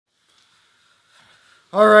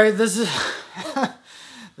All right, this is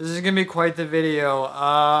this is gonna be quite the video.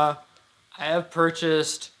 I have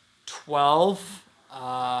purchased 12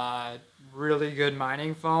 really good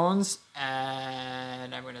mining phones,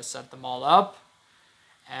 and I'm gonna set them all up,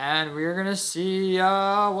 and we're gonna see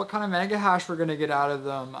what kind of mega hash we're gonna get out of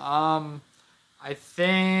them. I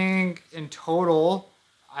think in total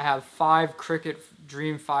I have 5 Cricket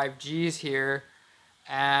Dream 5Gs here,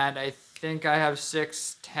 and I think I have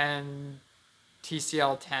 6 10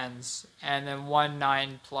 TCL 10s, and then 1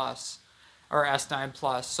 9 plus or S9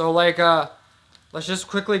 plus. So like let's just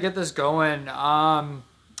quickly get this going. I'll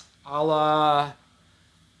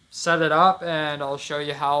set it up and I'll show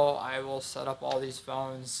you how I will set up all these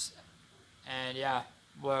phones. And yeah,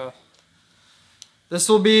 well, this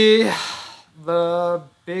will be the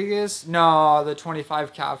biggest, no, the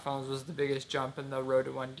 25 cap phones was the biggest jump in the road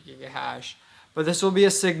to 1 gigahash. But this will be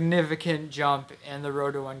a significant jump in the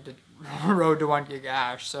road to 1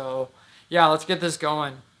 gigahash. So yeah, let's get this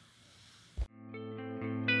going.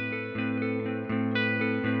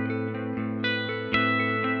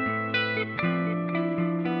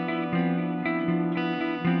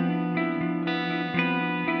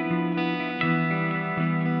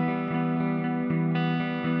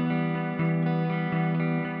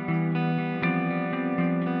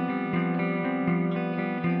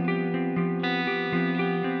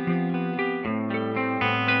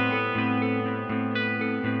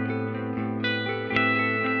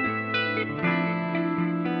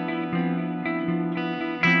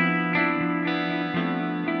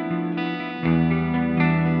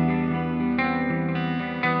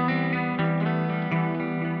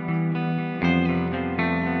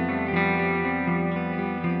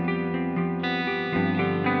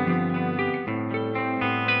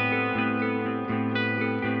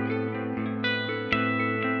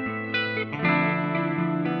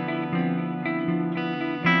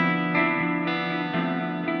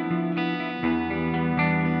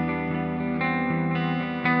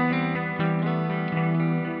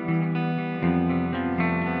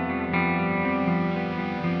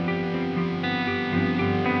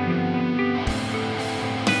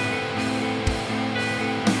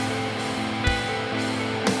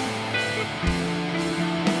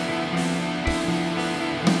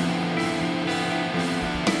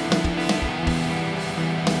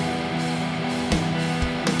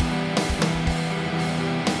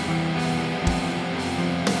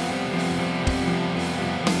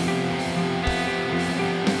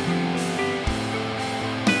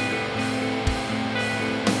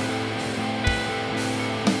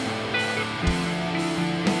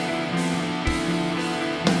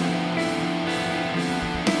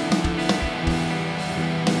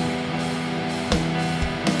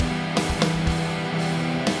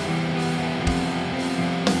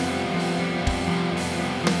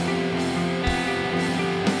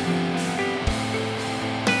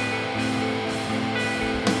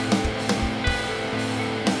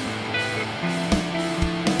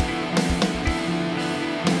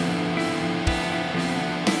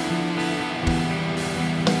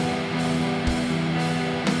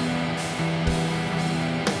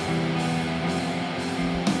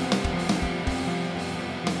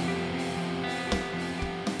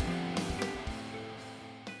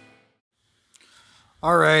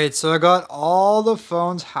 Alright, so I got all the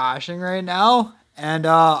phones hashing right now, and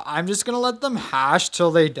I'm just going to let them hash till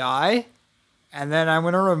they die, and then I'm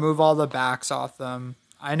going to remove all the backs off them.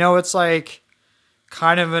 I know it's like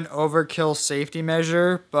kind of an overkill safety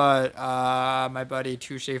measure, but my buddy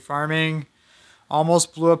Touche Farming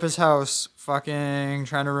almost blew up his house fucking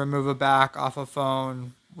trying to remove a back off a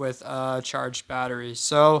phone with a charged battery.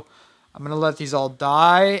 So I'm going to let these all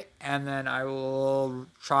die, and then I will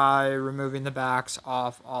try removing the backs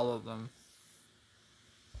off all of them.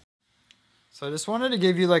 So I just wanted to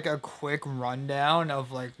give you like a quick rundown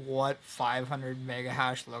of like what 500 mega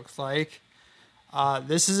hash looks like.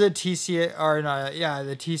 This is a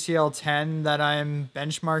the TCL 10 that I'm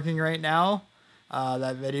benchmarking right now.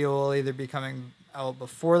 That video will either be coming out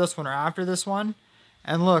before this one or after this one.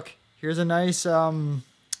 And look, here's a nice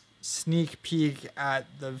sneak peek at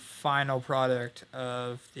the final product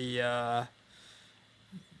of the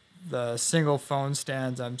single phone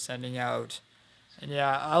stands I'm sending out. And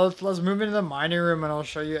yeah, let's move into the mining room and I'll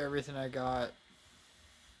show you everything I got.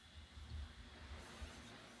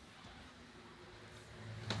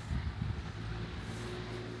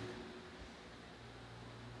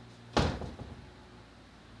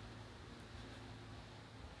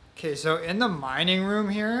 Okay, so in the mining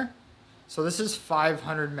room here, so this is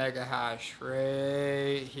 500 mega hash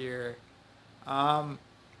right here.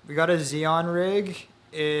 We got a Xeon rig,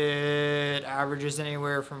 it averages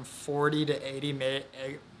anywhere from 40 to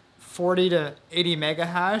 80 mega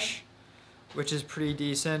hash, which is pretty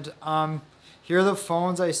decent. Here are the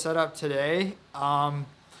phones I set up today. I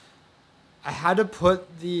had to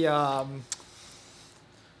put the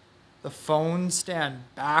phone stand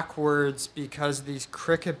backwards because these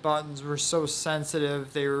cricket buttons were so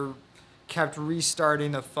sensitive. They were kept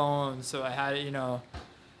restarting the phone, so I had, you know,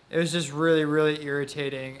 it was just really, really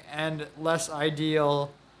irritating and less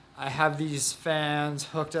ideal. I have these fans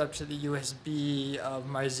hooked up to the USB of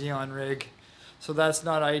my Xeon rig, so that's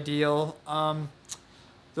not ideal.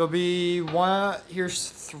 There'll be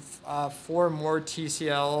here's 4 more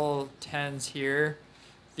TCL 10s here.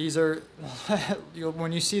 These are,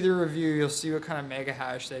 when you see the review, you'll see what kind of mega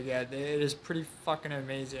hash they get. It is pretty fucking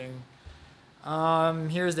amazing.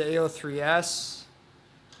 Here's the AO3S.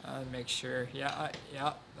 Make sure, yeah,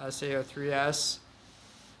 that's AO3S.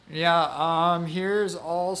 Yeah, here's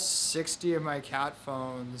all 60 of my cat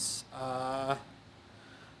phones.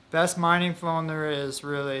 Best mining phone there is,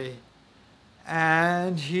 really.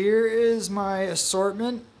 And here is my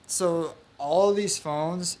assortment. So all of these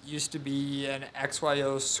phones used to be an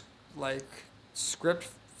XYO like script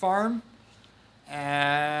farm,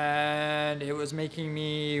 and it was making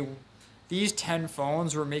me, these 10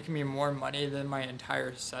 phones were making me more money than my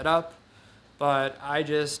entire setup, but I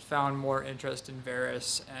just found more interest in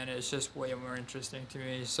Verus, and it's just way more interesting to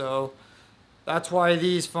me. So that's why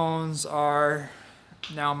these phones are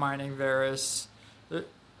now mining Verus.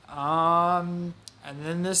 And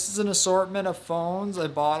then this is an assortment of phones I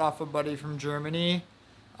bought off a buddy from Germany.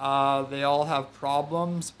 They all have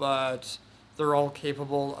problems, but they're all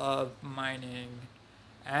capable of mining.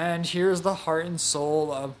 And here's the heart and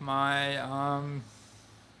soul of my,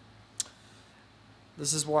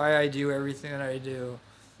 this is why I do everything that I do.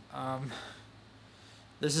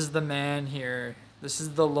 This is the man here. This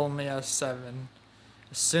is the Lonely S7.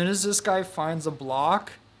 As soon as this guy finds a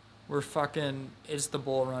block, we're fucking, it's the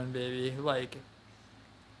bull run, baby. Like,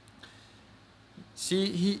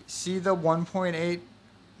 see the 1.8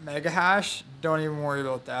 mega hash? Don't even worry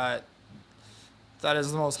about that. That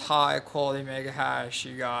is the most high quality mega hash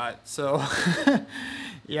you got. So,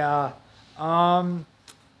 yeah.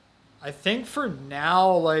 I think for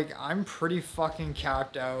now, like, I'm pretty fucking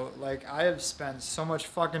capped out. Like, I have spent so much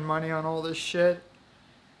fucking money on all this shit.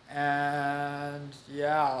 And,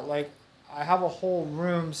 yeah, like, I have a whole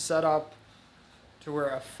room set up to where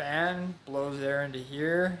a fan blows air into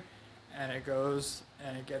here, and it goes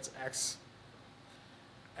and it gets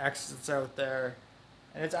exits out there,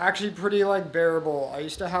 and it's actually pretty like bearable. I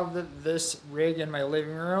used to have this rig in my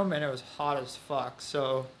living room, and it was hot as fuck.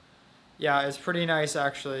 So yeah, it's pretty nice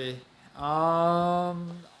actually. So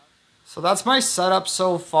that's my setup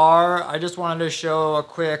so far. I just wanted to show a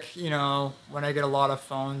quick, you know, when I get a lot of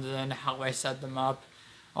phones and how I set them up.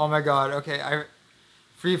 Oh my god, okay, I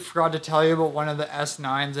forgot to tell you about one of the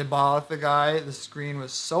S9s I bought off the guy. The screen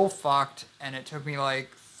was so fucked, and it took me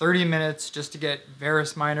like 30 minutes just to get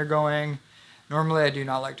Verus Miner going. Normally I do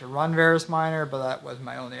not like to run Verus Miner, but that was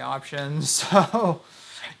my only option. So,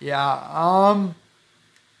 yeah,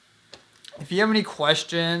 if you have any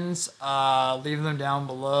questions, leave them down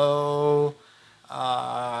below.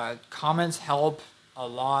 Comments help a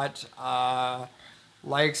lot.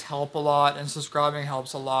 Likes help a lot, and subscribing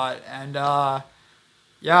helps a lot. And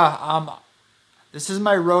yeah, this is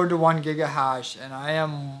my road to 1 gigahash, and I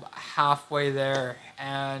am halfway there.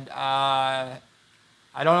 And I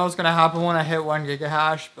don't know what's gonna happen when I hit 1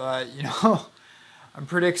 gigahash, but you know, I'm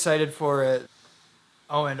pretty excited for it.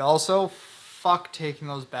 Oh, and also, fuck taking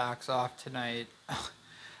those backs off tonight.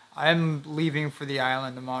 I'm leaving for the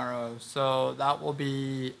island tomorrow, so that will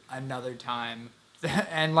be another time.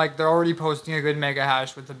 And like, they're already posting a good mega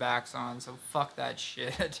hash with the backs on, so fuck that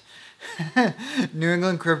shit. New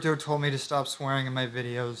England Crypto told me to stop swearing in my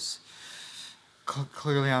videos.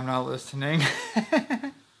 Clearly I'm not listening.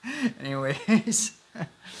 Anyways.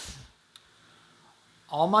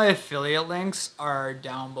 All my affiliate links are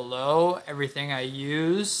down below. Everything I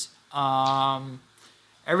use.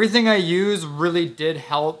 Everything I use really did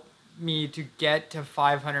help me to get to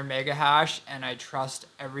 500 mega hash, and I trust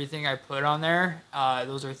everything I put on there.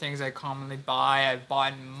 Those are things I commonly buy. I've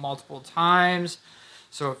bought multiple times.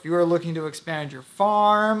 So if you are looking to expand your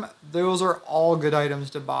farm, those are all good items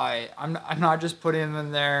to buy. I'm not just putting them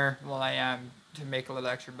in there, well, I am to make a little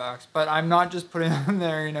extra bucks, but I'm not just putting them in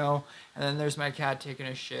there, you know, and then there's my cat taking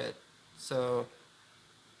a shit. So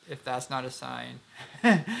if that's not a sign.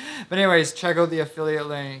 But anyways, check out the affiliate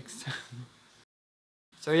links.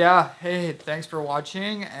 So yeah, hey, thanks for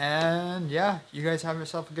watching, and yeah, you guys have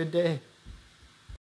yourself a good day.